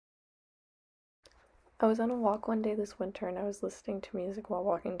I was on a walk one day this winter and I was listening to music while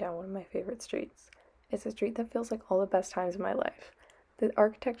walking down one of my favorite streets. It's a street that feels like all the best times of my life. The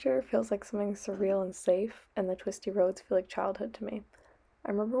architecture feels like something surreal and safe, and the twisty roads feel like childhood to me. I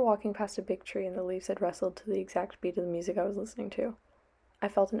remember walking past a big tree and the leaves had rustled to the exact beat of the music I was listening to. I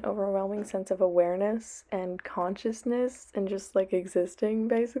felt an overwhelming sense of awareness and consciousness and just like existing,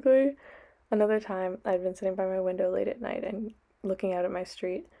 basically. Another time, I'd been sitting by my window late at night and looking out at my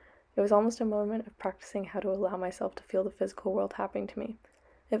street. It was almost a moment of practicing how to allow myself to feel the physical world happening to me.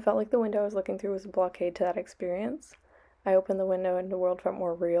 It felt like the window I was looking through was a blockade to that experience. I opened the window and the world felt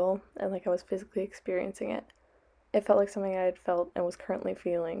more real and like I was physically experiencing it. It felt like something I had felt and was currently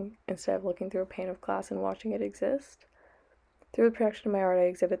feeling instead of looking through a pane of glass and watching it exist. Through the production of my art, I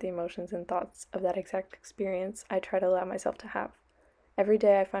exhibit the emotions and thoughts of that exact experience I try to allow myself to have. Every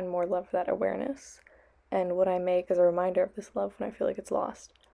day I find more love for that awareness, and what I make is a reminder of this love when I feel like it's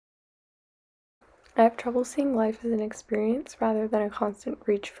lost. I have trouble seeing life as an experience rather than a constant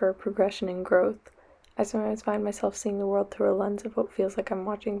reach for progression and growth. I sometimes find myself seeing the world through a lens of what feels like I'm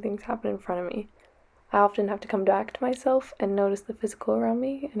watching things happen in front of me. I often have to come back to myself and notice the physical around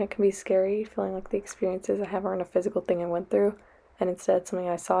me, and it can be scary feeling like the experiences I have aren't a physical thing I went through, and instead something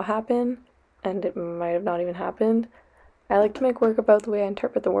I saw happen, and it might have not even happened. I like to make work about the way I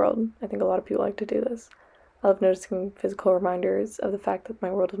interpret the world. I think a lot of people like to do this. I love noticing physical reminders of the fact that my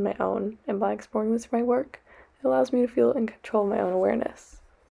world is my own, and by exploring this in my work, it allows me to feel in control of my own awareness.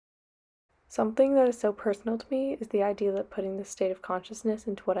 Something that is so personal to me is the idea that putting this state of consciousness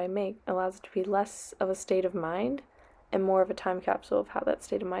into what I make allows it to be less of a state of mind and more of a time capsule of how that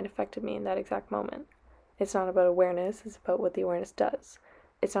state of mind affected me in that exact moment. It's not about awareness, it's about what the awareness does.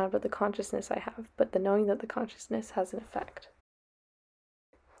 It's not about the consciousness I have, but the knowing that the consciousness has an effect.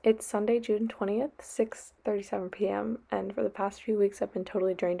 It's Sunday, June 20th, 6:37 p.m., and for the past few weeks I've been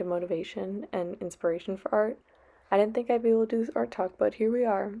totally drained of motivation and inspiration for art. I didn't think I'd be able to do this art talk, but here we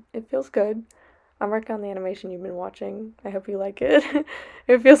are. It feels good. I'm working on the animation you've been watching. I hope you like it.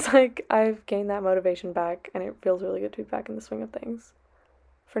 It feels like I've gained that motivation back, and it feels really good to be back in the swing of things.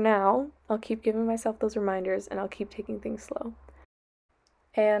 For now, I'll keep giving myself those reminders, and I'll keep taking things slow.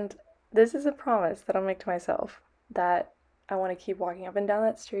 And this is a promise that I'll make to myself that I want to keep walking up and down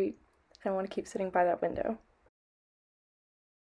that street and I want to keep sitting by that window.